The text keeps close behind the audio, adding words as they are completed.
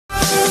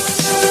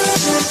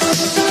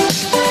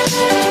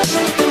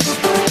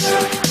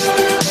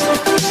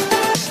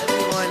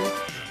Everyone,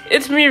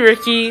 it's me,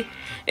 Ricky,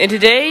 and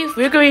today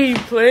we're going to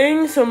be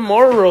playing some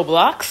more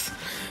Roblox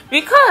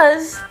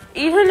because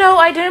even though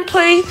I didn't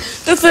play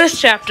the first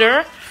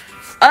chapter,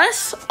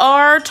 Us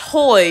Are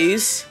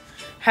Toys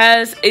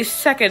has a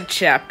second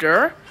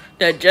chapter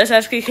that just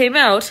actually came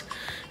out,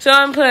 so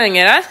I'm playing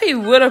it. I actually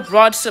would have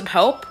brought some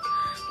help,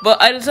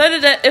 but I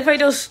decided that if I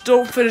just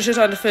don't finish it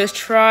on the first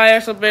try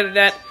or something like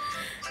that,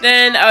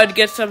 then I would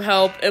get some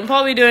help and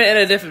probably do it in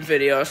a different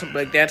video or something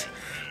like that.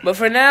 But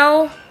for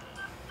now,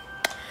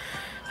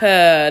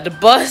 the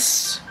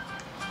bus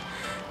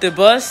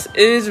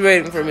is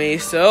waiting for me,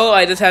 so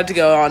I just have to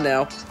go on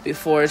now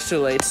before it's too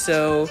late.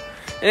 So,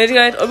 anyways,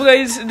 guys, hope you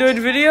guys enjoyed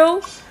the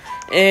video,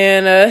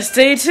 and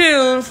stay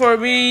tuned for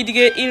me to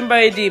get eaten by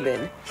a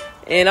demon.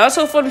 And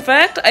also, fun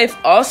fact, I've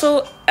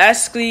also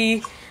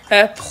actually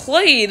have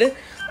played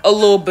a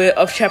little bit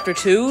of Chapter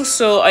 2,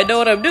 so I know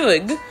what I'm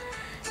doing.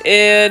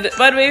 And,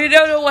 by the way, if you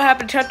don't know what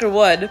happened in Chapter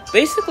 1,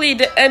 basically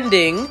the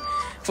ending,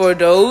 for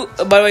those,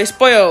 by the way,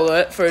 spoiler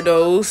alert, for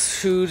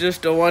those who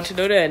just don't want to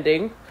know the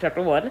ending,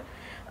 Chapter 1,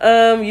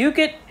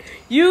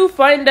 you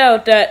find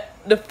out that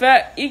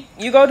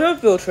you go to a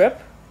field trip,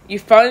 you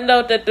find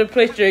out that the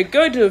place you're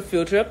going to a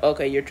field trip,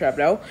 okay, you're trapped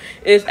now,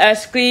 is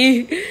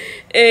actually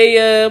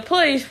a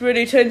place where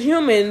they turn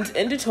humans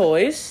into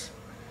toys,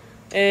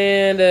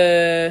 and,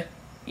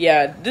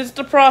 yeah, this is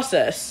the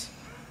process.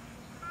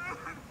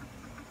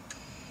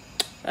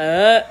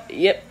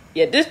 This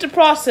is the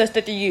process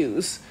that you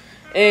use.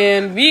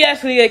 And we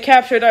actually get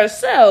captured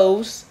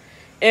ourselves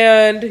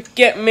and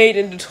get made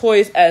into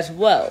toys as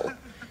well.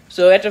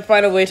 So we have to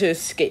find a way to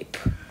escape.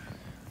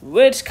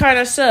 Which kind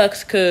of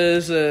sucks,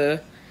 because,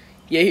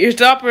 here's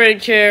the operating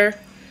chair.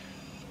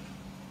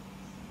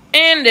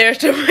 And there's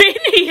the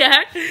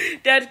maniac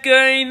that's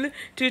going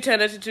to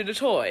turn us into the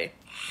toy.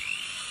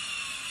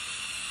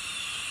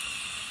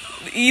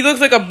 He looks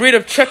like a breed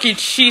of Chuck E.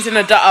 Cheese in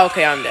a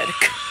okay, I'm dead.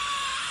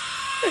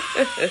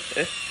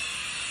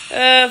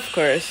 Of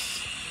course.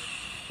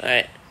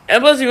 Alright.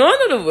 And plus, you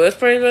want to know the worst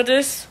part about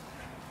this?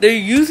 They're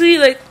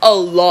usually,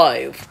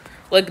 alive.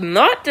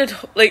 Not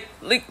that,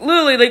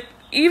 literally,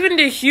 even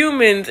the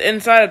humans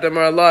inside of them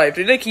are alive.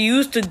 They,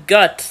 use the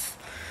guts.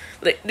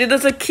 They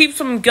just, keep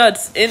some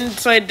guts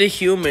inside the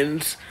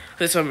humans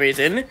for some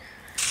reason.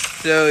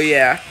 So,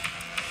 yeah.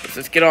 Let's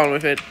just get on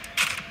with it.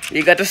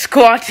 You got the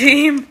squad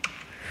team.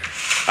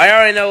 I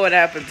already know what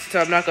happens, so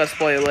I'm not gonna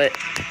spoil it.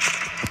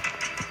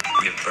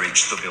 We have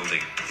breached the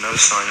building. No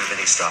sign of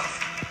any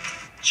staff.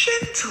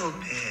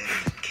 Gentlemen,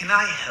 can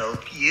I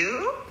help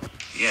you?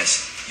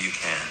 Yes, you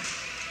can.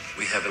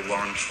 We have a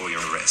warrant for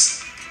your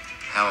arrest.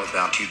 How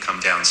about you come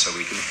down so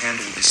we can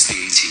handle this the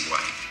easy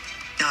way?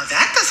 Now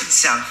that doesn't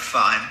sound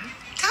fun,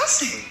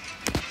 does it?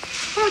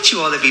 Why don't you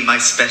all be my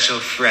special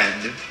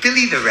friend,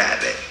 Billy the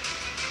Rabbit?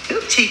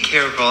 He'll take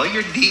care of all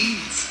your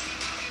needs.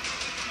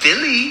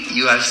 Billy,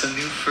 you have some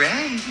new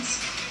friends.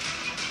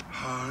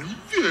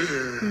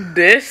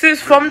 This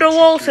is from the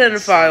Walton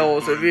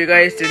Files, if you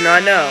guys did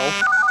not know.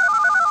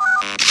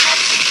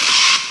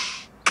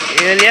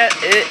 And yeah,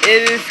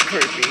 it is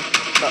creepy.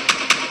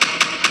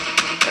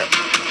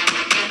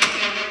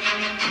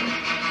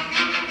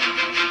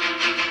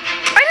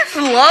 I just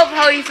love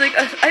how he's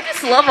I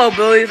just love how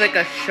Billy's like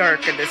a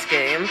shark in this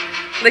game.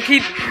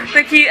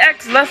 He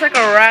acts less like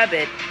a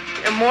rabbit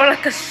and more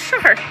like a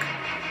shark.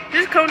 He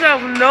just comes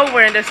out of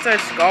nowhere and just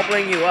starts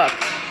gobbling you up.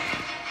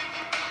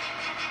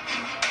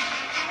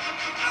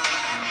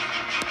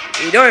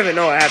 You don't even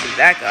know what happened to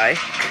that guy.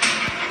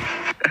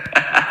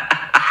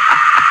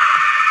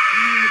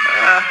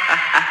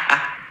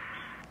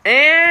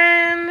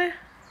 And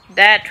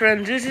that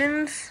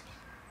transitions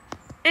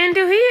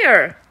into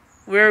here,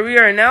 where we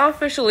are now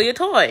officially a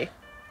toy.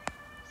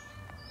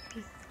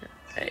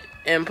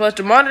 And plus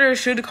the monitor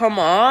should come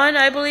on,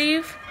 I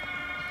believe.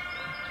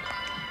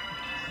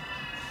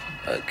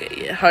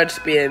 Okay, yeah, heart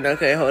speeding.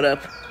 Okay, hold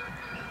up.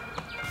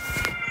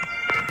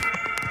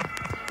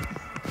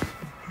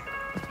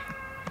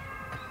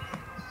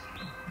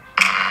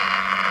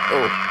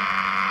 Oh.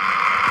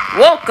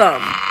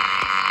 Welcome!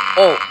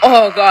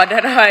 Oh god,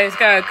 that eye is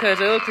kind of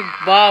cursed. It looks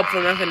like Bob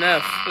from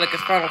FNF, like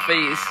his final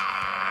face.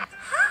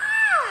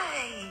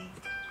 Hi!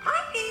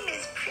 My name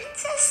is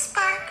Princess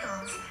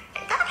Sparkles,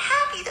 and I'm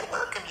happy to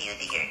welcome you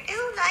to your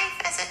new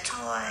life as a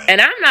toy.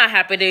 And I'm not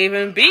happy to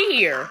even be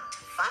here.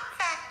 Fun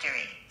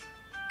Factory.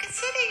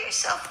 Consider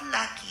yourself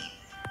lucky,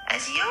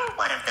 as you're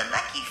one of the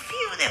lucky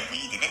few that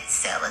we didn't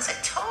sell as a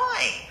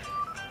toy.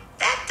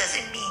 That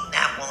doesn't mean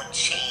that won't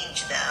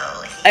change,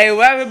 though. I'd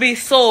rather be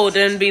sold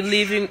than be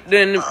living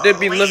than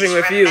be living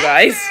with you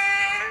guys.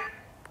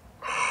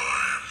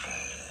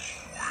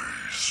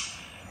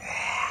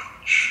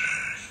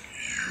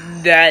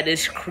 That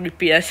is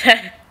creepy as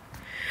heck.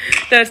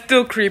 That's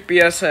still creepy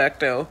as heck,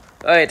 though.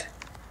 Alright.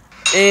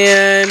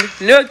 And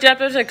New York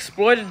Japanese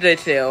exploited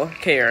detail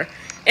care.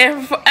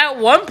 And at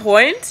one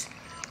point,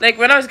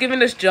 when I was given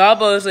this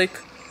job, I was like,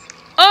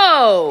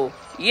 oh,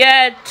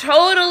 Yeah,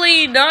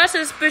 totally not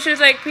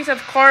suspicious, like, piece of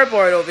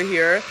cardboard over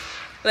here.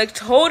 Like,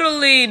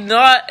 totally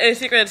not a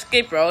secret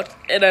escape route.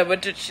 And I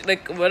went to,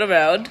 went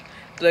around,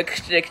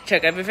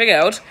 check everything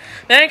out.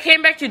 Then I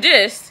came back to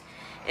this,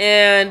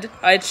 and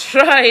I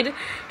tried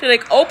to,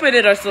 open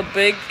it or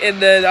something.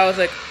 And then I was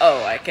like,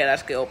 oh, I can't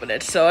actually open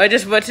it. So I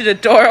just went to the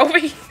door over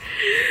here.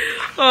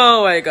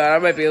 Oh my god, I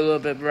might be a little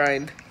bit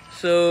blind.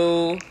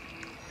 So,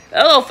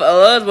 hello,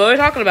 fellas. What are we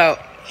talking about?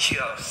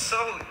 Yo,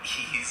 so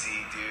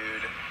easy,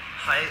 dude.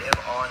 I am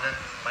on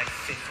my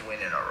 5th win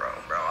in a row,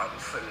 bro. I'm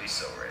literally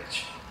so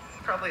rich.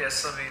 Probably has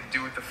something to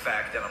do with the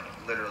fact that I'm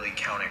literally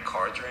counting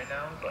cards right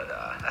now, but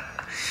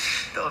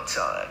don't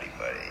tell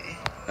anybody.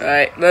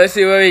 Alright, let's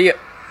see what we get.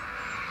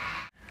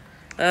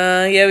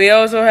 Yeah, we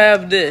also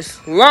have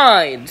this.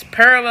 Lines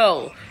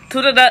parallel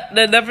to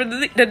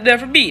the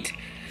never meet.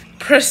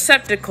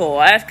 Perceptical.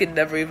 I could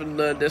never even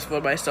learn this for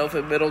myself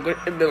in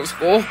middle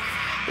school.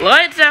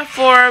 Lines that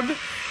form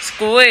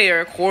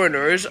square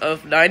corners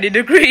of 90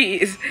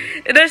 degrees.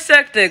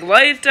 Intersecting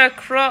lines that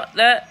cross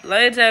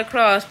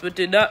but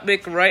do not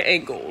make right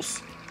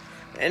angles.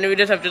 And we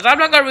just have this. I'm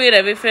not gonna read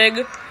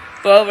everything,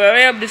 but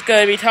I'm just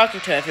gonna be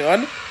talking to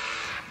everyone.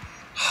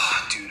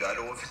 Dude, I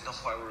don't even know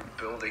why we're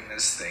building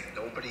this thing.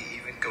 Nobody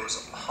even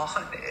goes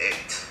on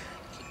it.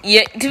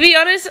 Yeah, to be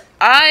honest,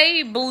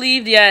 I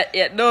believe that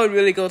no one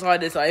really goes on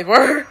this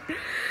either.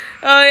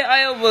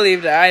 I don't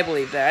believe that. I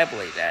believe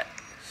that.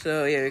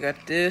 So yeah, we got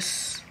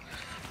this.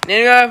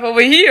 Then we got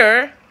over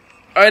here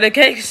are the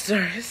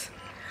gangsters.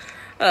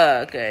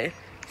 Okay.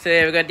 So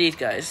yeah, we got these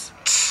guys.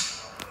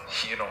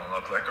 You don't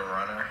look like a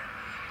runner.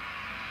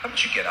 How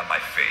did you get on my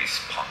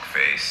face, punk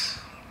face?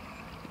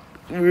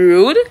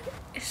 Rude.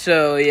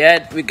 So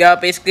yeah, we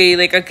got basically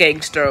like a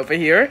gangster over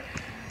here.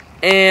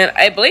 And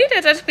I believe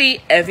that's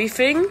actually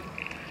everything.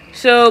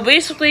 So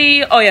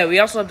basically, oh yeah, we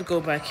also have to go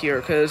back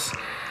here because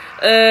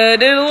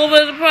there's a little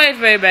bit of a surprise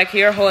right back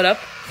here. Hold up.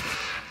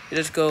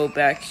 Let's go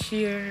back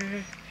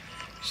here.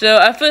 So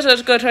at first I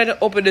was gonna try to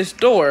open this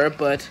door,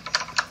 but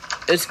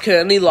it's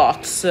currently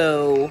locked.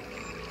 So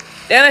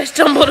then I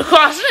stumbled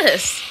across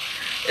this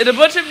and a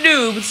bunch of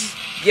noobs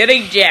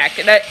getting jacked.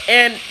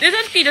 And this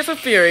actually just a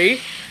theory.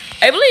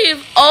 I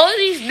believe all of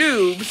these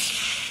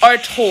noobs are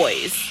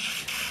toys.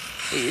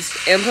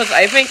 And plus,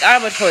 I think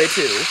I'm a toy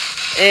too.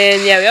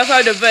 And yeah, we also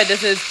have the event that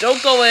says,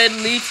 don't go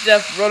in, lead to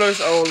death,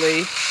 runners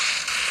only.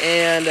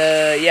 And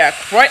yeah,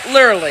 quite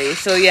literally.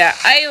 So yeah,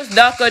 I was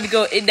not going to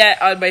go in that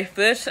on my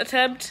first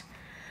attempt.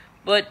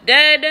 But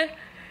then,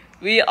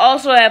 we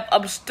also have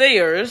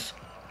upstairs.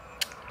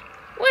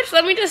 Which,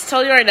 let me just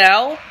tell you right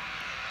now,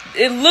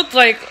 it looked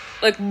like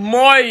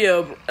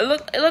Mario. It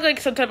looked like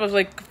some type of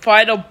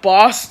final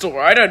boss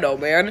door. I don't know,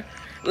 man.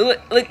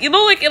 Like you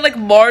know, in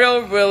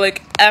Mario, where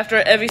after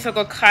every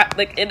single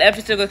in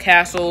every single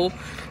castle,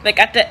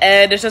 at the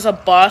end, there's just a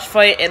boss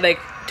fight, and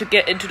to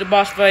get into the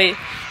boss fight, you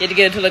have to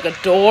get into a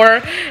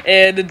door,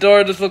 and the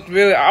door just looked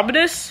really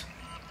ominous.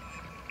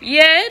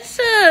 Yeah,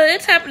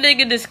 it's happening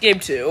in this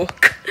game too.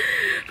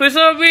 For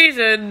some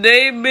reason,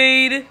 they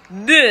made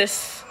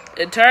this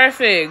entire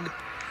thing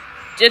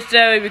just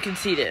that way we can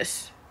see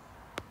this.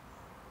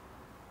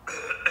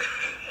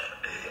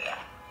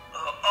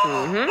 Who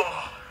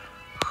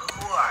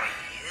are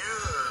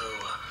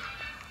you?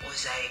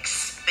 Was I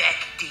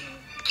expecting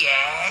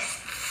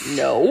guests?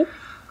 No.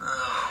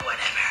 Oh,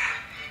 whatever.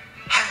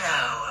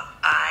 Hello,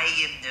 I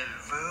am the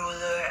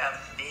ruler of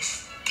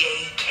this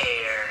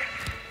daycare.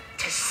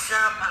 To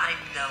some, I'm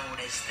known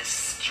as the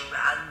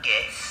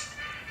strongest.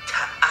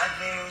 To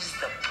others,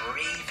 the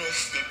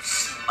bravest and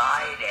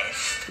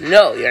smartest.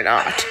 No, you're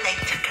not. But I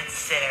like to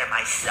consider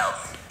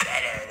myself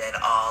better than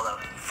all of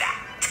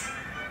that.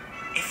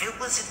 If it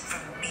wasn't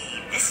for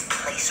me, this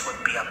place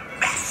would be a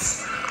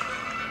mess.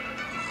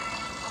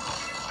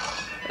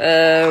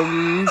 Where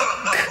am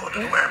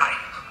I?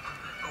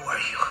 Who are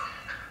you?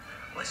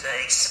 Was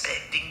I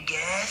expecting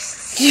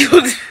guests?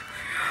 Oh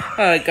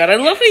my god, I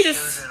love how you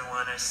just... Chosen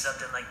one or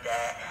something like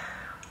that.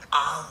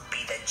 I'll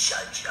be the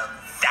judge of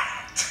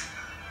that.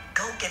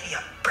 Go get me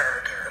a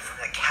burger from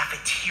the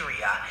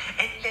cafeteria,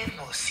 and then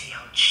we'll see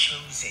how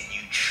chosen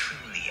you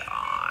truly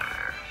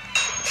are.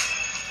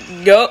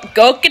 Go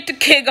get the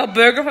king a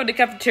burger from the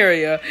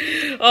cafeteria.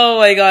 Oh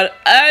my god.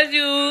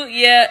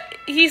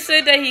 He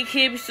said that he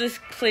keeps this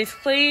place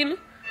clean.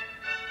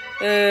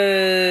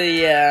 During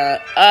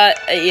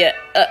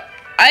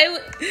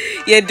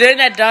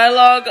that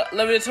dialogue,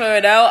 let me tell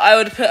you now, I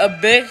would put a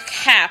big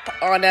cap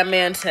on that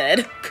man's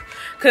head.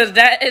 Cause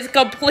that is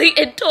complete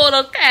and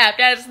total cap.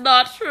 That's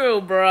not true,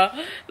 bruh.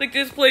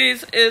 This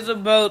place is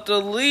about the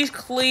least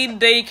clean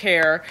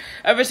daycare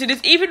I've ever seen.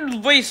 There's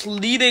even waste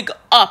leading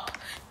up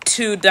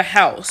to the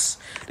house.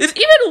 There's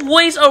even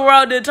waste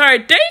around the entire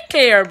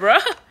daycare,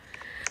 bruh.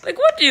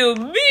 What do you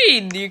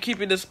mean you're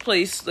keeping this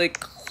place,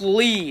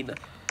 clean?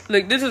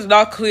 This is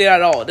not clean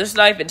at all. This is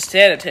not even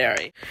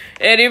sanitary.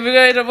 And if you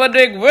guys are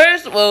wondering,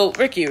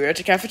 Ricky, we're at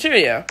the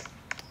cafeteria.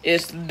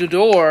 Is the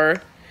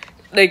door,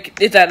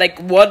 is that,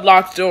 one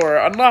locked door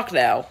unlocked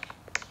now?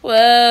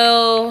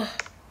 Well,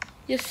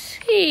 you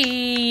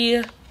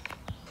see...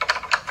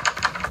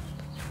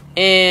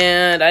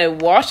 And I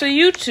watched a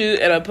YouTube,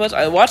 and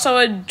I watched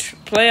someone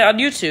play on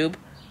YouTube.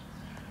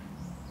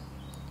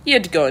 You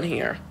had to go in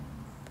here.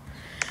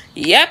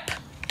 Yep,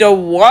 the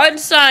one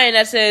sign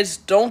that says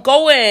 "Don't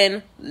go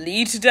in,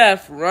 lead to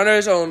death,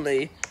 runners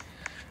only."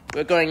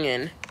 We're going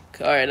in.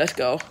 All right, let's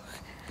go.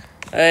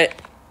 All right,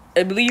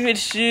 I believe it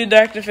should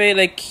activate.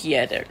 Like,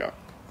 yeah, there we go.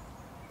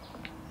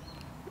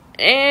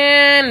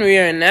 And we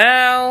are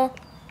now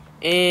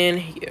in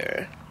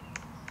here.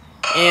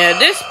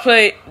 And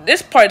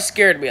this part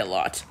scared me a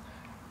lot.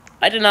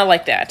 I did not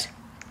like that.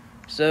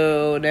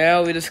 So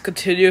now we just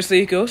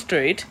continuously go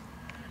straight.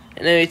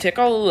 And then we take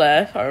a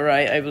left, or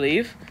right, I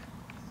believe.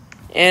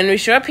 And we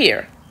show up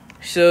here.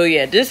 So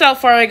yeah, this is how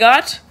far I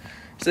got.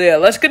 So yeah,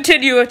 let's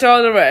continue with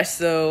all the rest.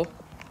 So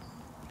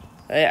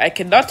I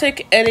cannot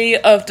take any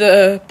of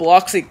the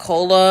Bloxy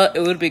Cola.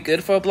 It would be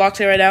good for a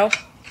Bloxy right now.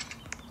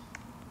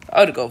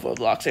 I would go for a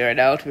Bloxy right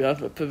now, to be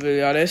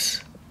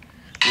honest.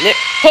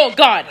 Oh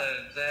god!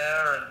 Hello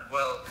there, and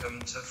welcome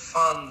to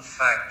Fun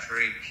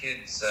Factory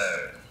Kid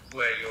Zone,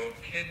 where your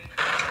kid.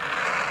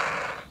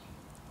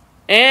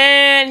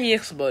 And he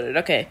exploded.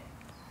 Okay.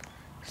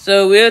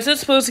 So we were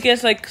just supposed to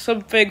get like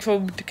something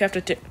from the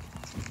cafeteria.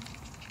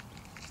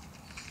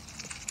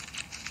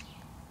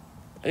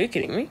 Are you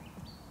kidding me?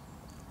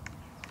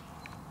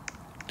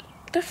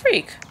 The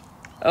freak.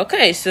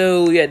 Okay,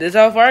 so yeah, this is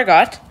how far I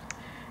got.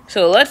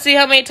 So let's see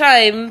how many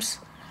times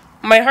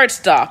my heart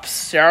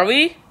stops, shall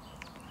we?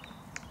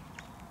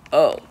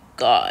 Oh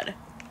god.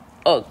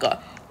 Oh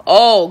god.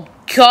 Oh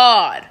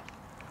god.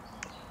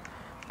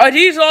 Are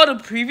these all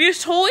the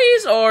previous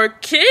toys or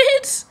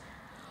kids?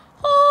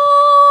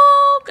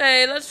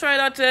 Okay, let's try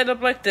not to end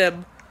up like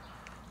them.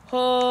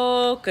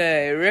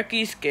 Okay,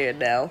 Ricky's scared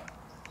now.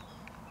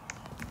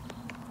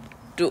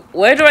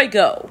 Where do I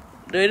go?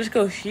 Do I just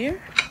go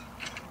here?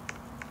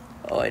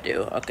 Oh, I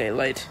do. Okay,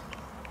 light.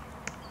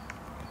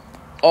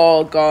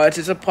 Oh god,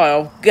 it's a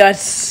pile of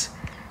guts.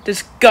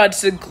 Just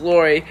guts and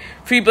glory.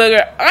 Free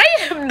burger. I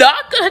am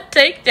not gonna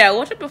take that.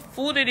 What type of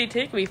food did he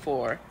take me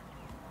for?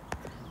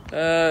 Do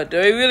I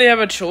really have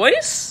a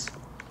choice?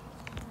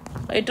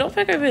 I don't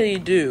think I really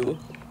do.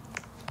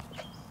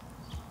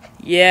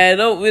 Yeah, I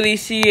don't really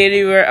see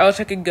anywhere else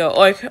I can go.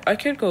 Oh, I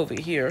can't go over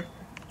here.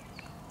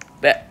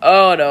 But,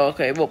 oh no,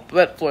 okay, well,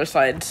 wet floor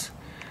signs.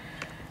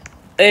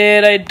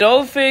 And I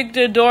don't think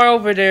the door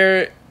over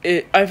there,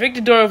 I think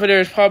the door over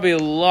there is probably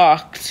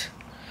locked.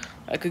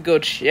 I could go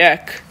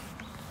check.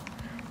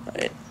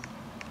 Right.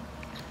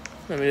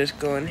 Let me just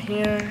go in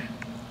here.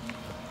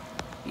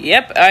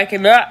 Yep, I do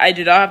not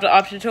have the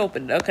option to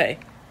open. Okay.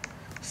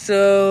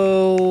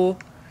 So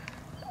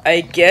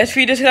I guess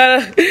we just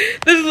gotta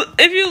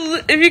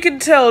if you can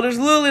tell, there's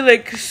literally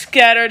like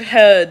scattered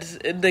heads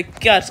and the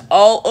guts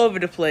all over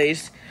the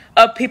place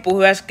of people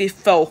who actually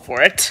fell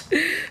for it.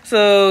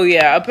 So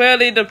yeah,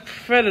 apparently the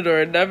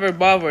predator never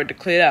bothered to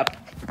clean up.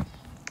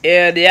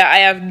 And yeah, I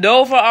have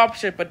no other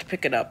option but to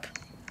pick it up.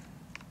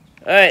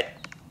 Alright.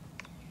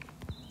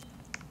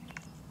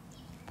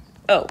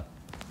 Oh,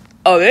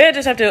 maybe I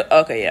just have to...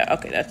 Okay, yeah,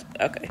 okay, that's...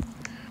 Okay.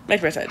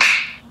 Makes more sense.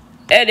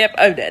 And yep,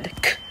 I'm dead.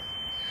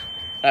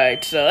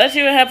 Alright, so let's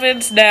see what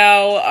happens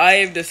now. I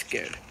am just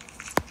scared.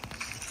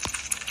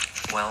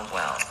 Well,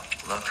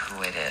 look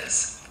who it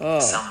is. Oh.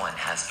 Someone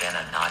has been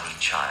a naughty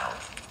child.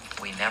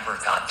 We never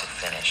got to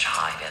finish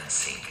hide and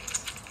seek.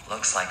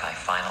 Looks like I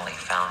finally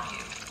found you.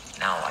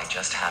 Now I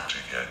just have to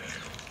get you.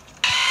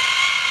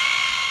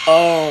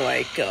 Oh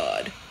my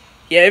god.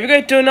 Yeah, if you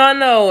guys do not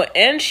know,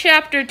 in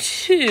chapter 1,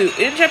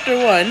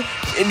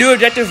 do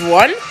objective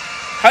 1?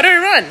 How do I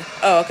run?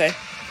 Oh, okay.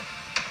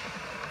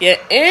 Yeah,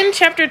 in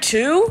chapter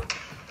 2,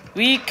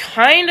 we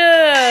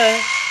kinda...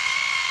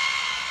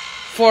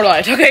 4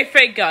 lives. Okay,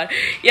 thank god.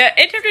 Yeah,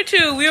 in chapter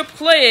 2, we were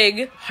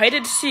playing hide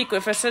and seek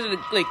with a certain,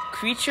 like,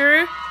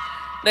 creature.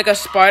 Like a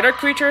spider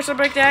creature or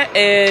something like that.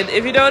 And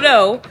if you don't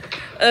know,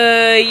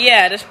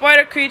 yeah, the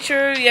spider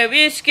creature, yeah,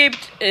 we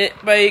escaped it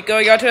by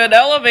going onto an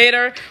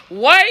elevator.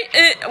 Why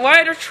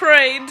are there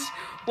trains?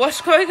 What's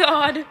going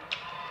on?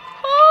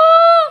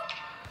 Oh!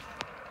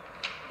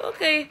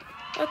 Okay,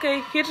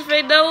 here's the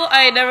thing though,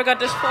 I never got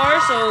this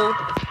far, so...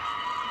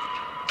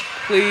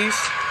 Please.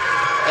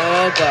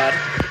 Oh god.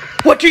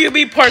 What do you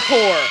mean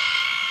parkour?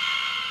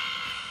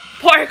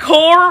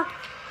 Parkour?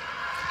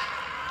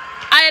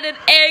 At an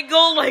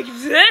angle like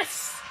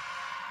this?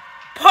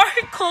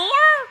 Parkour?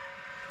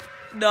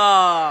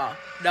 Nah,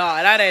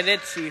 that ain't it,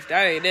 Chief.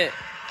 That ain't it.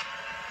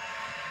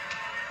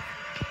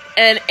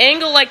 An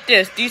angle like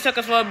this, these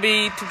suckers want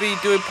me to be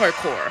doing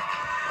parkour.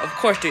 Of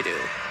course they do.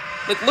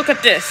 Look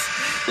at this.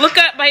 Look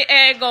at my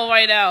angle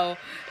right now.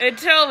 And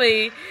tell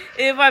me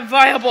if I'm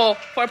viable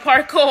for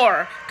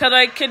parkour. Because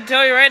I can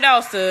tell you right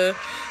now, sir,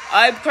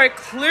 I'm quite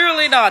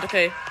clearly not.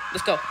 Okay,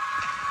 let's go.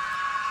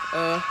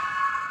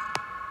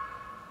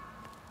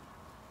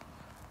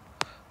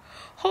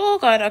 Oh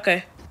god,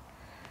 okay.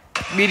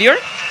 Meteor,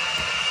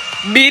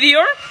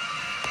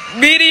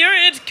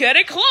 it's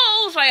getting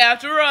close. I have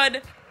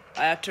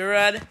to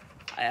run.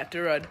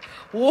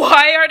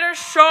 Why are there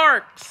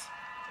sharks?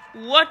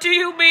 What do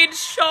you mean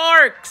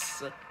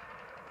sharks?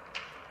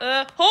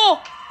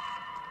 Oh!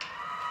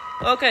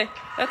 Okay.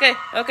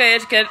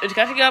 It's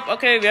catching up.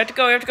 Okay, we have to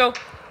go.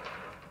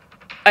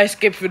 I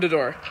escaped through the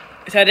door.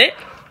 Is that it?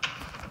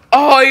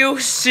 Oh, you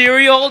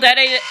cereal? That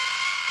ain't it.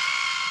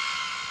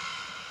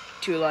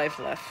 2 lives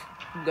left.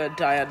 I'm gonna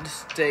die on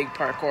this dang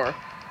parkour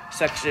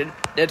section.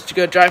 That's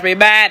gonna drive me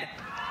mad.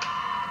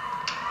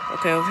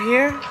 Okay, over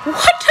here.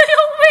 What do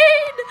you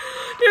mean?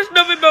 There's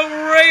nothing but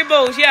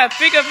rainbows. Yeah,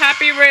 think of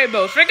happy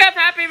rainbows. Think of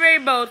happy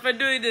rainbows for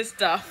doing this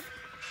stuff.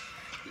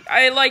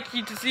 I like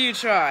to see you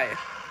try.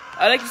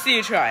 I like to see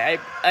you try.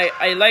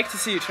 I like to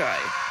see you try.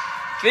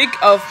 Think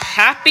of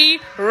happy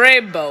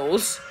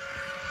rainbows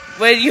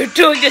when you're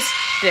doing this.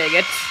 Dang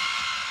it.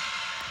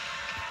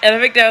 And I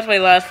think that was my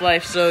last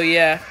life, so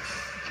yeah.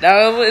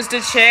 Now is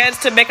the chance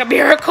to make a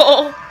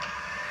miracle.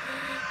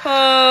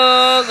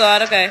 Oh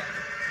god, okay.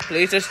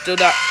 Please just do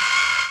that.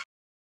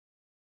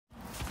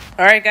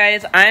 Alright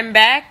guys, I'm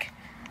back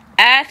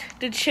at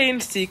the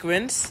change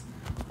sequence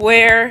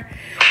where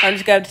I'm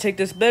just going to take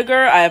this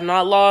bigger. I have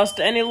not lost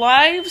any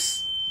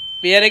lives.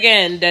 But yet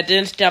again, that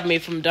didn't stop me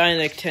from dying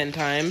like 10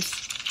 times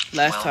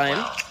last time.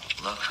 Well,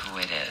 look who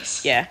it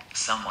is. Yeah.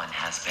 Someone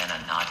has been a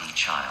naughty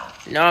child.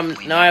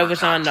 I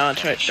was on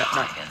naughty.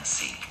 Hide and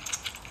seek.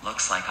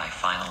 Looks like I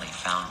finally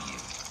found you.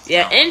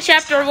 Yeah, in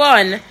chapter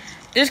 1,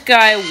 this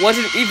guy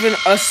wasn't even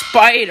a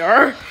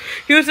spider.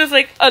 He was just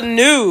like a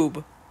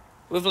noob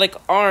with like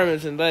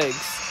arms and legs.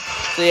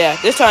 So yeah,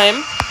 this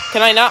time,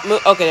 can I not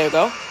move? Okay, there we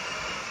go.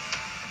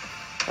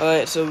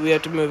 Alright, so we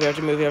have to move.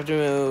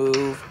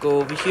 Go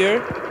over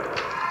here.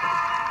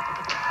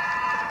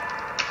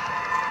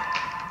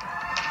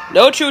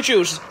 No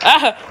choo-choos.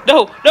 Ah,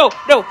 no.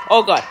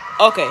 Oh god.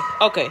 Okay.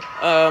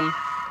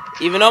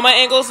 Even though my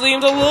ankle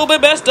seems a little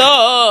bit messed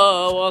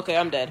up. Okay,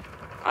 I'm dead.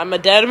 I'm a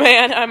dead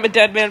man. I'm a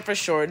dead man for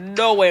sure.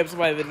 No way I'm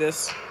surviving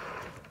this.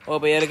 Oh,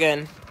 but yet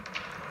again.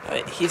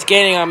 Alright, he's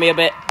gaining on me a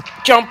bit.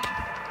 Jump.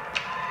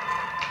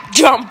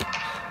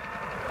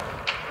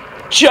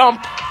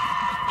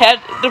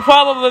 The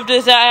problem with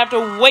this is I have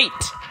to wait.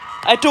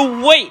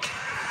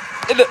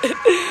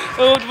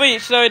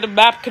 So the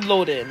map can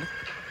load in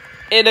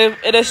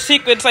a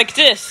sequence like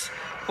this,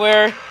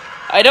 where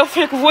I don't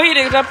think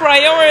waiting is a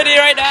priority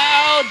right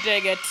now.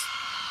 Dang it.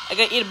 I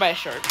got eaten by a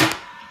shark.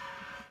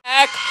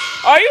 Heck,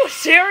 are you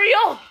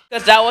serious?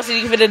 Because that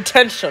wasn't even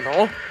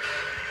intentional.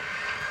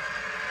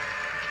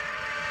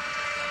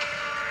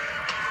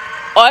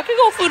 Oh, I could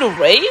go through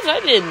the waves? I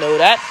didn't know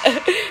that.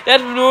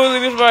 That's the only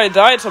reason why I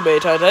died so many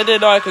times. I didn't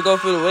know I could go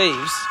through the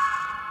waves.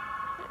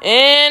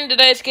 And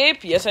did I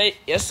escape? Yes, I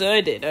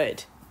did.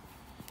 Alright.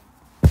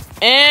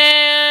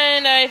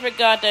 And I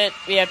forgot that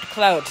we have the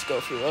clouds to go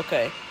through.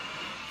 Okay.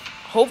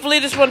 Hopefully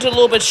this one's a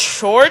little bit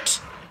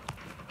short.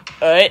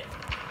 Alright.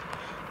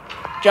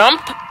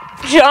 Jump.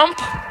 Oh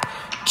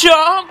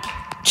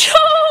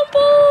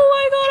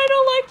my god, I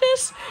don't like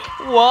this.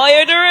 Why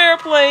are there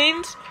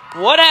airplanes?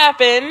 What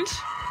happened?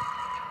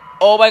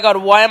 Oh my god,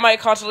 why am I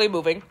constantly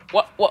moving?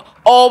 What?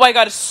 Oh my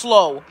god, it's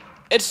slow.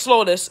 It's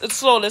slowness.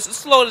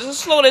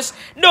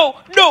 No.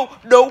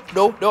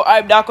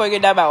 I'm not going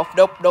in that mouth.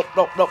 Nope.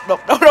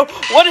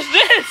 What is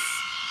this?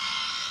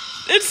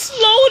 It's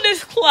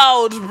slowness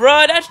clouds,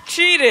 bruh. That's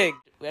cheating.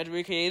 We have to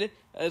regain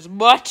as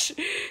much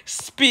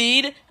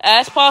speed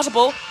as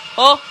possible.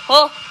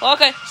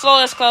 Okay.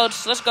 Slowness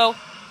clouds. Let's go.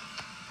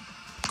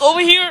 Over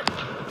here.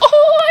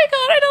 Oh my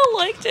god, I don't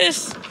like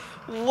this.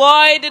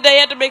 Why did they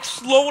have to make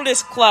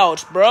slowness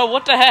clouds, bro?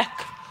 What the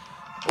heck?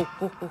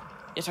 Oh.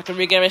 Yes, I can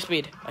regain my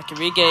speed. I can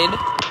regain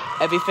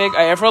everything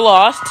I ever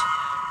lost.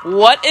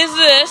 What is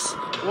this?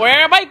 Where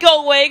am I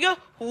going?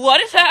 What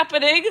is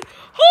happening?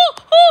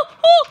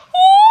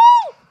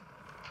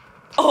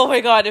 Oh my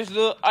god,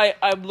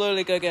 I'm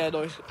literally gonna get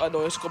a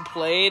noise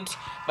complaint.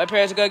 My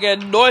parents are gonna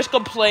get a noise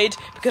complaint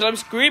because I'm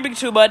screaming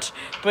too much.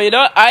 But you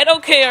know what? I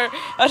don't care.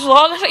 As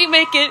long as I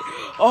make it.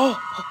 Oh.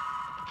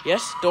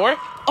 Yes, door.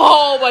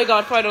 Oh my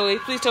god, finally.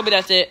 Please tell me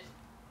that's it.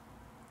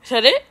 Is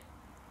that it?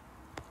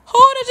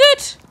 What is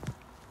it?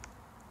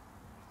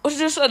 Was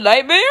this a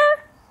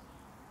nightmare?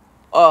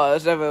 Oh,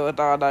 it's definitely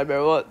not a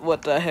nightmare.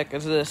 What the heck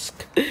is this?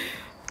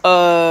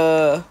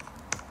 I'm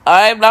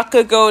not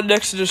gonna go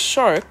next to the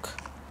shark.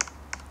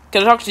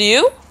 Can I talk to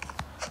you?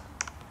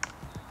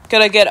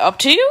 Can I get up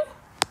to you?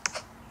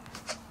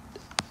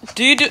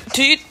 Do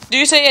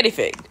you say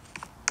anything?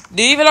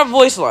 Do you even have a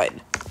voice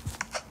line?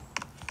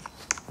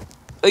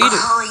 Oh, you do.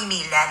 Ahoy,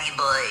 me laddie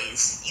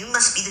boys. You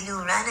must be the new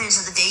runners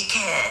of the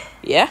daycare.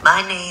 Yeah?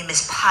 My name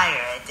is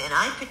Pirate, and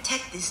I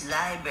protect this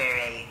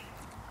library.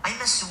 I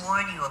must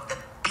warn you of the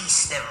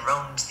beast that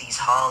roams these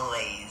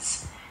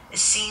hallways. It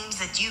seems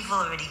that you've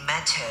already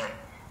met her,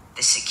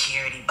 the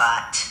security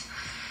bot.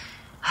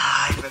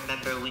 I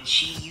remember when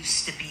she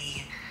used to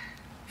be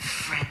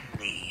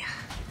friendly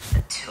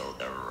until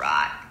the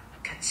rot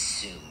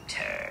consumed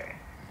her.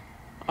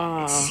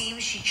 It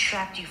seems she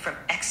trapped you from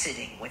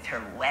exiting with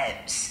her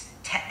webs.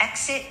 To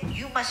exit,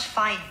 you must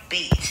find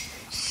bait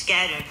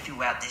scattered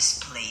throughout this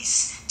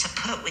place to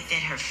put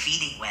within her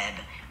feeding web.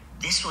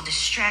 This will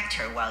distract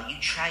her while you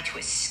try to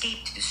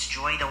escape to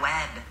destroy the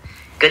web.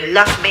 Good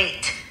luck,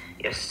 mate.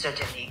 You're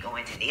certainly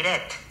going to need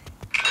it.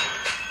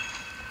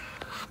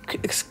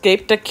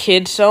 Escape the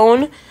kid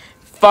zone.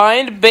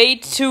 Find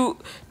bait to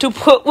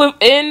put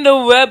within the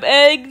web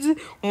eggs.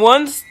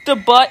 Once the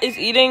butt is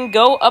eating,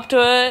 go up to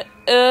it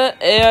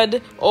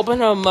and open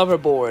her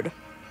motherboard.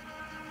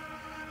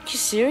 Are you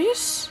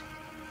serious?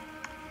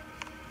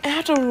 I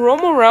have to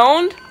roam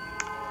around?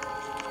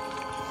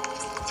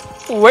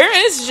 Where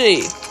is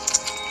she?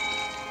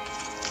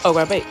 Oh,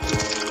 grab bait.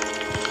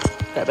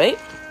 Grab bait.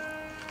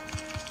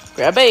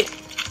 Grab bait.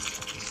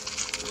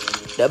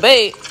 The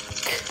bait.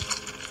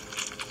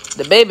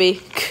 The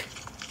baby.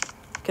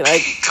 Can I?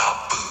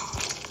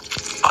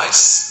 Peekaboo. I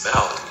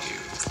smell you.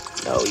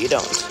 No, you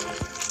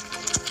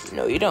don't.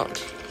 No, you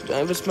don't. You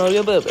don't even smell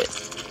your booby.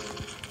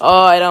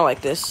 Oh, I don't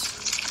like this.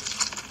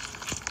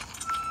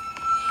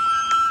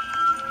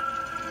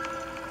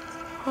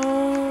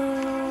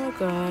 Oh,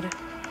 God.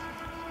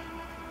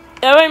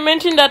 Have I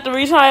mentioned that the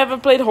reason I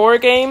haven't played horror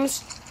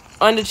games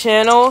on the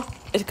channel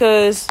is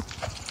because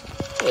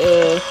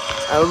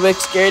I'm a big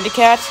scaredy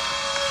cat?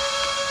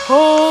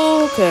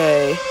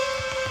 Okay.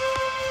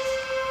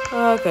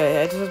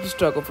 Okay, I just have to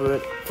struggle for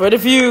it. For the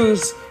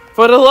views,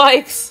 for the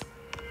likes,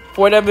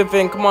 for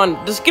everything. Come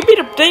on, just give me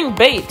the dang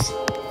bait.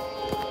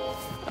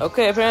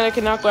 Okay, apparently I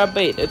cannot grab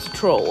bait. It's a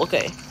troll.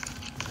 Okay.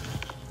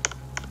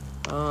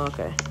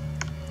 Okay.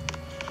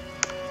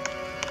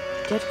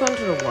 Do I have to go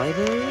into the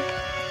library?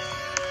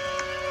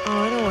 Oh,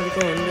 I don't want to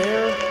go in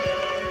there.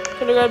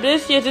 Can I grab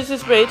this? Yes, this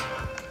is bait.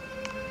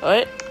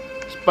 Alright.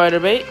 Spider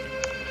bait.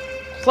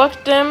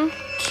 Pluck them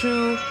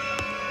to...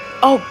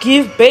 Oh,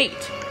 give bait.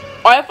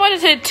 Oh, I thought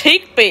it said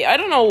take bait. I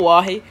don't know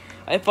why.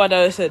 I thought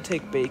I said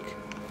take bait.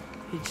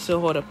 So,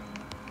 hold up.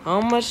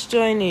 How much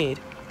do I need?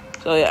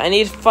 So, yeah, I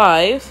need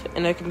 5.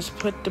 And I can just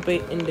put the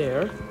bait in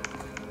there.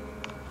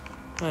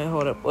 Alright,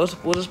 hold up. We'll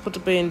just put the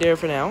bait in there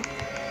for now.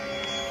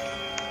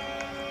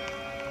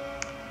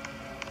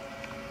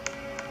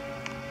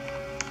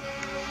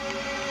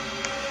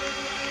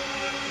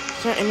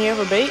 Is there any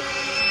other bait?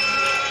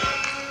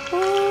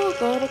 Oh,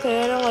 God,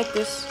 okay, I don't like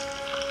this.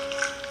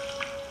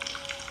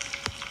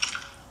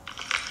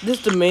 This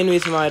is the main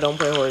reason why I don't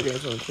play horror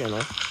games on the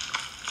channel.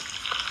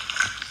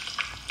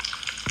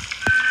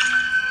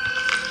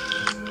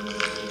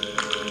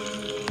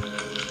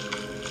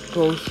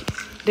 Bro,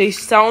 they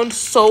sound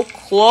so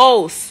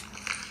close.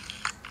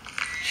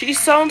 She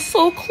sounds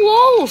so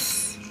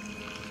close.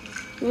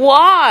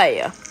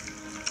 Why?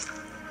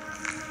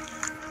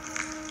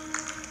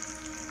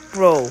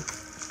 Bro.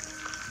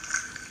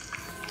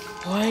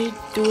 Why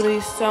do they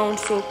sound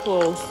so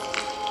close?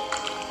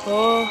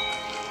 Oh,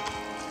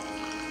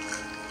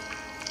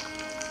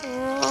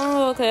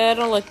 okay, I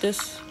don't like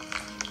this.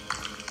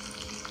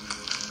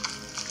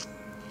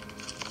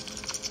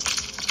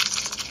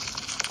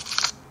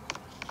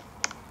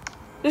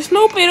 There's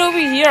no bait over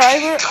here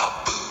either.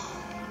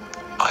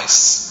 Peekaboo. I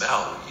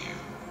smell you.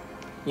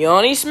 You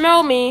only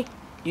smell me.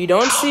 You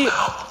don't see.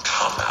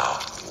 Come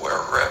out,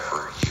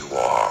 wherever you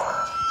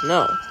are.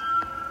 No.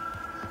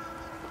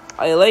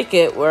 I like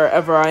it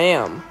wherever I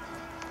am.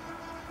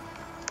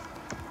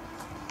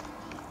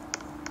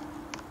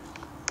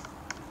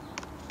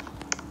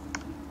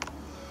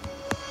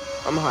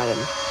 I'm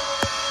hiding.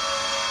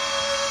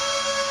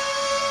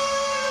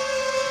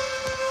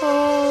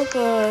 Oh,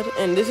 God.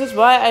 And this is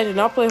why I did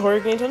not play horror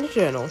games on the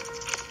channel.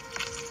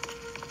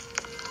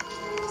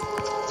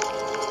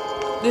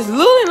 There's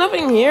literally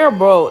nothing here,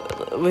 bro.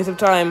 Waste of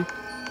time.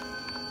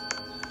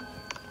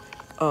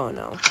 Oh,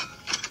 no.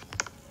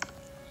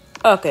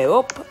 Okay,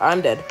 well,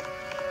 I'm dead.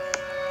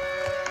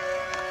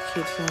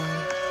 Keep going.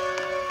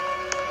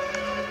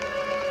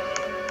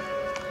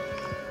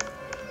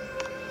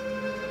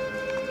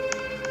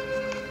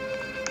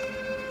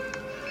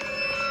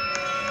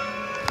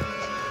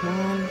 Come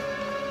on.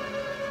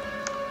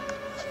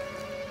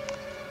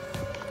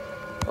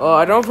 Oh,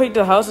 I don't think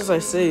the houses are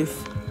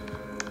safe.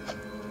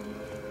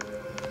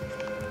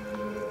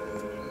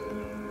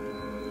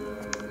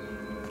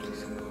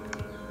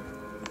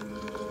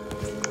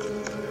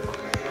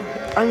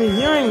 I'm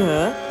hearing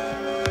her.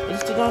 I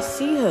just did not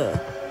see her.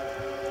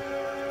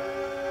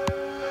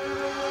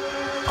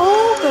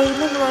 Oh, okay,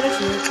 never mind, it's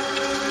here.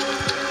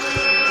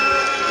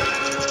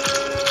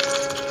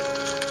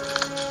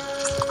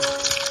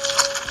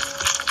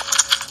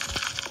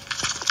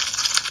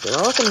 They're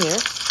not looking here.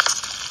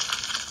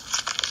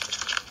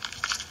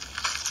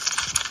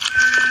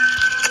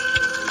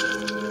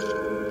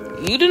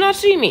 You do not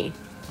see me.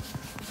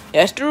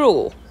 That's the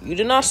rule. You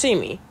do not see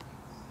me.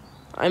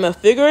 I'm a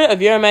figure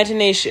of your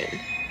imagination.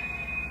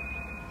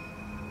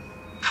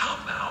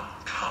 Come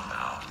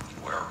out,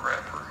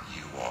 wherever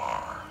you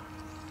are.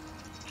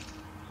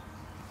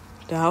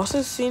 The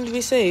houses seem to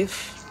be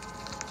safe.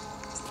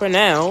 For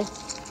now.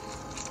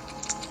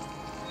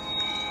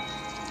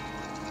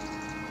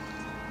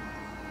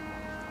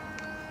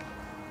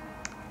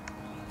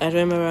 I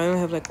remember I only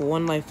have like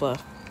 1 life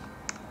left.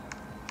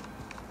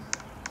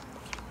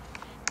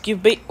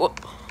 Give bait. What?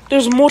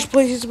 There's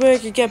multiple places where I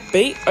could get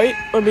bait.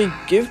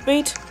 Give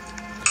bait.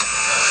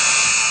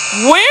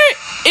 Where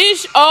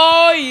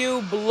Are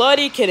you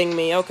bloody kidding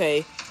me?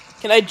 Okay.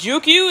 Can I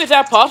juke you? Is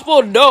that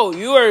possible? No,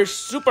 you are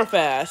super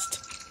fast.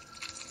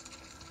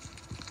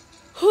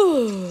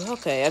 Whew.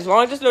 Okay, as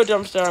long as there's no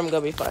jump scare, I'm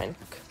gonna be fine.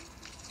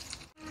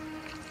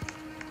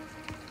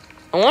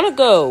 I wanna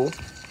go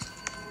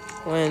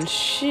when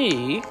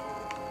she's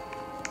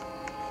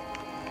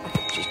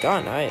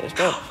gone. Alright, let's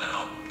go.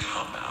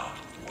 Come out,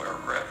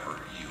 wherever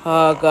you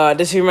Oh god,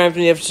 this reminds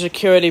me of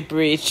Security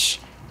Breach.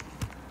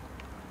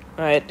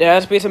 Alright, there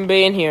has to be some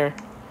bait in here.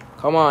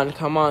 Come on,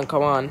 come on,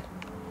 come on.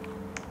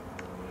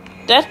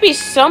 There has to be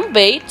some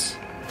bait.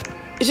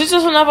 It's just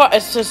another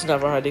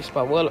hiding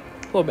spot. Well,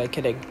 who am I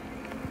kidding?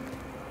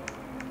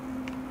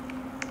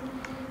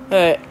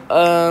 Alright,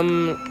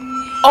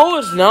 oh,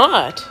 it's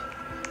not.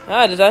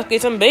 Ah, there's actually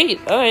some bait.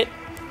 Alright.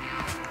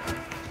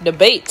 The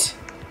bait.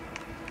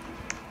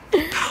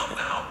 come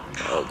out,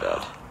 Oh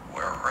god.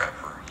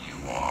 wherever you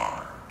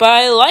are. But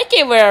I like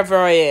it wherever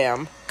I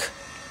am.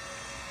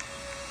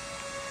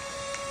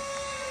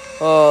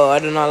 Oh, I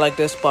do not like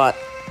this spot.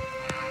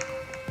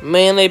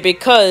 Mainly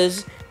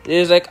because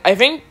there's like, I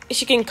think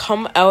she can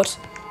come out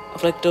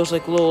of like those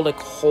like little like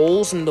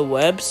holes in the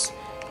webs.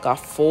 Got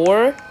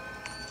 4.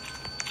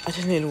 I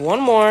just need 1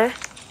 more.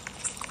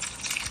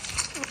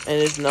 And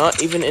it's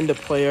not even in the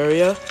play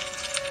area.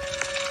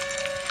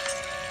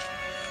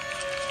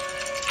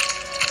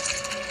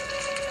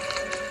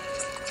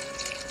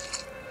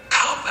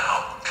 Come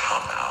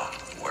out,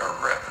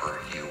 wherever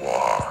you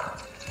are.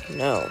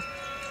 No.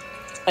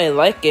 I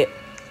like it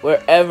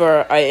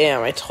wherever I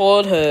am. I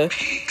told her.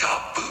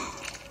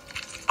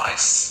 Peekaboo, I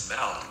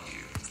smell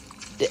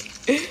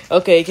you.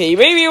 Okay, you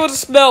may be able to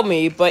smell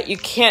me, but you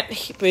can't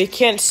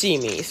see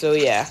me, so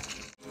yeah.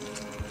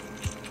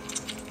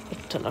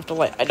 Turn off the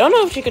light. I don't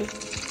know if she can.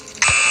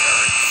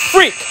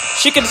 Freak!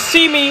 She can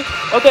see me.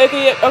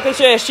 Okay,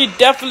 so yeah, she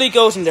definitely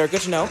goes in there.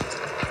 Good to know.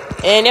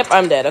 And yep,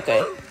 I'm dead.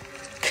 Okay.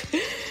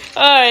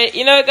 Alright,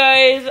 you know what,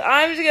 guys?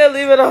 I'm just gonna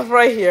leave it off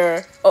right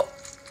here.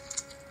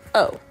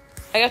 Oh.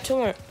 I got 2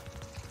 more.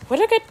 Where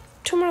did I get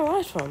 2 more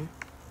lives from?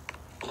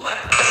 Where?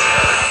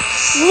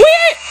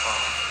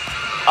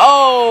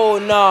 Oh,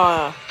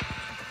 nah.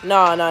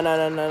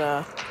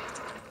 Nah.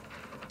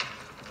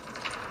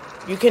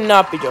 You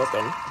cannot be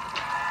joking.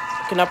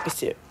 You cannot be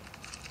serious.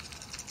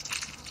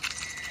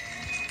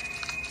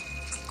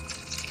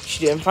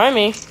 She didn't find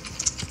me.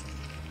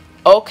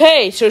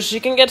 Okay, so she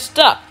can get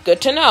stuck. Good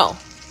to know.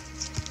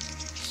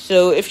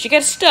 So if she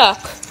gets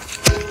stuck,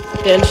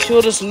 then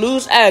she'll just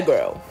lose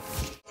aggro.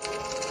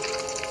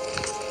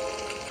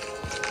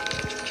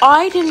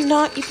 I did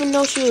not even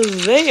know she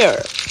was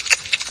there.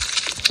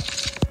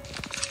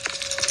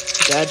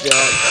 Bad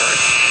job.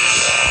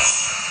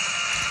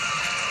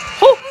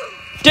 Oh,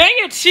 dang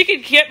it! She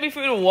could get me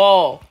through the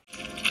wall.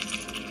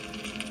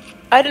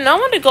 I do not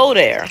want to go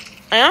there.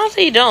 I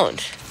honestly don't.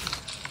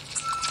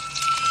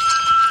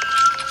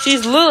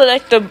 She's literally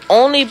like the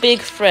only big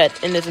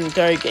threat in this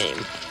entire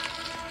game.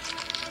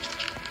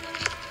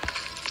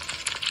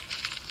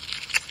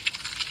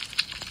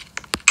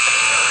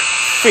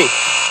 Freak.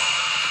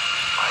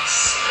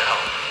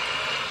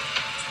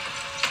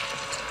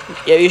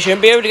 Yeah, you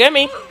shouldn't be able to get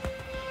me.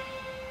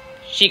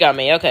 She got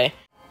me, okay.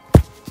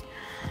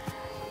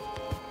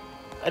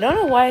 I don't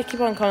know why I keep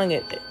on calling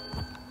it.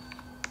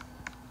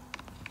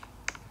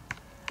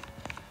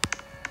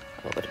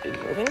 I'm going to be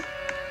moving.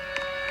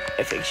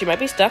 I think she might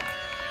be stuck.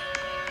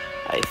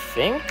 I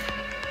think.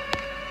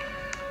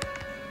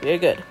 We're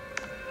good.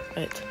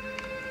 Right.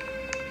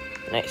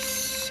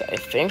 Nice. I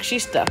think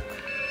she's stuck.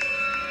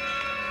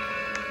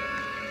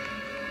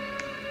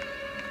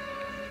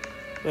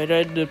 Where do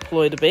I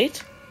deploy the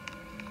bait?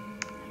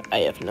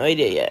 I have no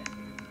idea yet.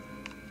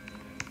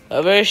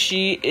 However,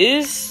 she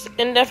is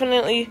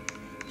indefinitely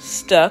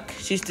stuck.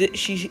 She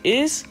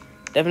is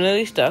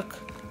definitely stuck.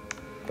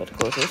 Got to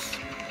close this.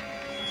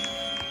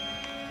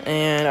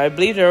 And I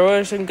believe there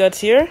are some guts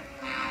here.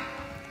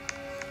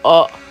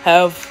 All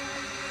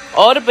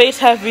the baits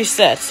have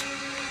reset.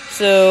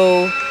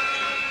 So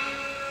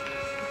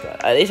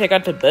at least I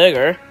got the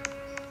burger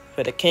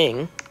for the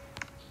king.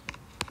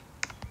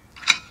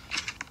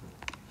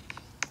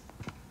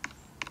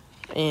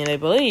 And I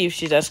believe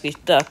she's actually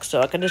stuck,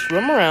 so I can just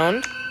roam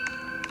around.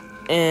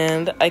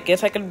 And I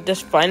guess I can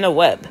just find a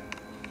web.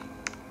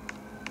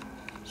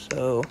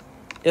 So,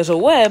 there's a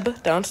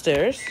web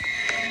downstairs.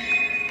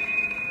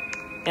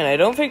 And I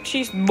don't think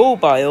she's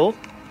mobile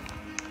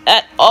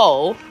at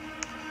all.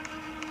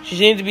 She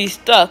seems to be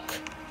stuck.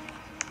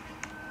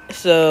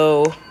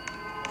 So,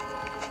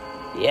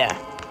 yeah.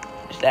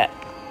 There's that.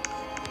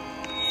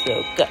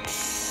 So,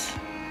 guts.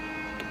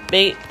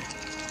 Bait.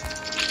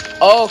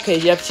 Okay,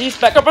 yep, she's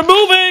back up and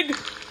moving!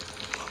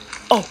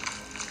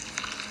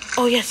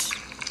 Oh, yes.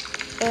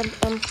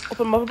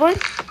 Open motherboard.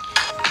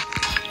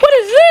 What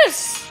is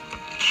this?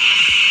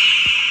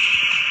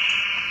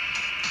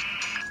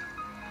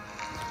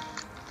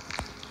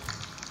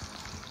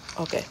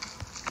 Okay.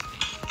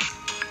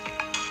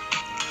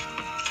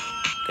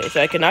 Okay,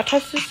 so I cannot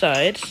touch the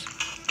sides.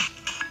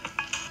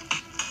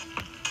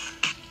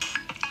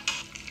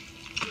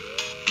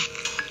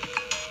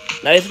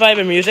 Nice vibe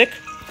and music.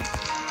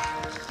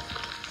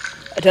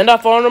 I turned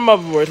off all the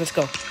motherboards. Let's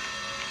go.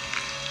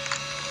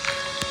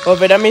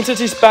 Okay, that means that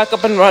he's back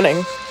up and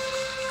running.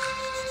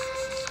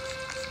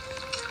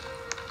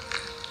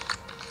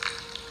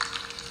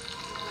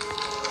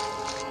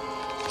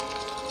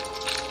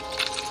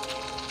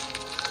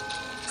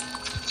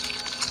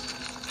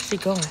 Where's he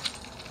going?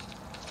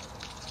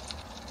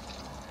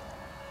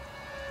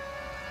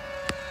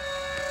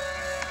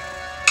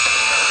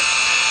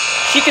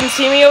 She can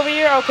see me over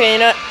here? Okay, you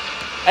know what?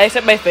 I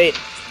accept my fate.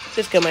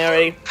 Just kill me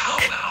already.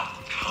 Come out.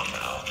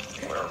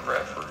 We're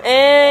referee.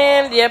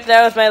 And, yep,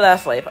 that was my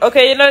last life.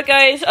 Okay, you know what,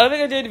 guys? I'm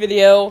gonna do the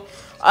video.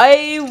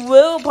 I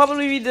will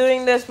probably be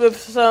doing this with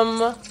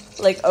some,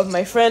 like, of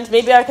my friends.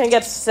 Maybe I can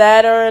get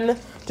Saturn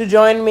to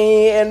join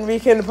me, and we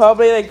can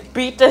probably, like,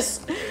 beat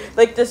this,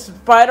 like, this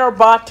spider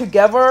bot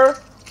together.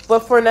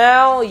 But for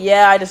now,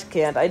 yeah, I just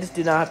can't. I just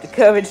do not have the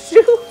courage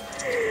to.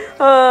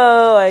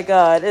 Oh my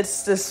god,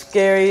 it's just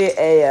scary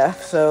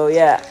AF. So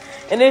yeah.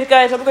 Anyways,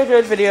 guys, hope you guys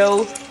enjoyed this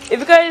video. If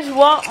you guys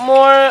want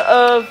more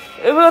of,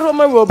 if you guys want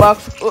more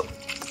Roblox, look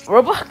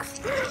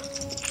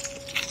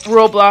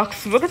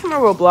at my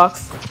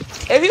Roblox.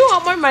 If you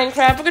want more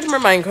Minecraft, look at more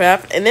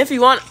Minecraft. And if you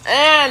want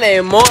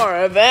any more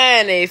of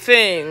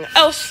anything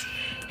else,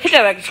 hit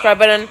that like subscribe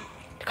button,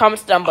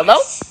 comments down below,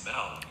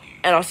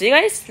 and I'll see you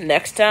guys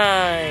next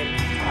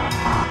time.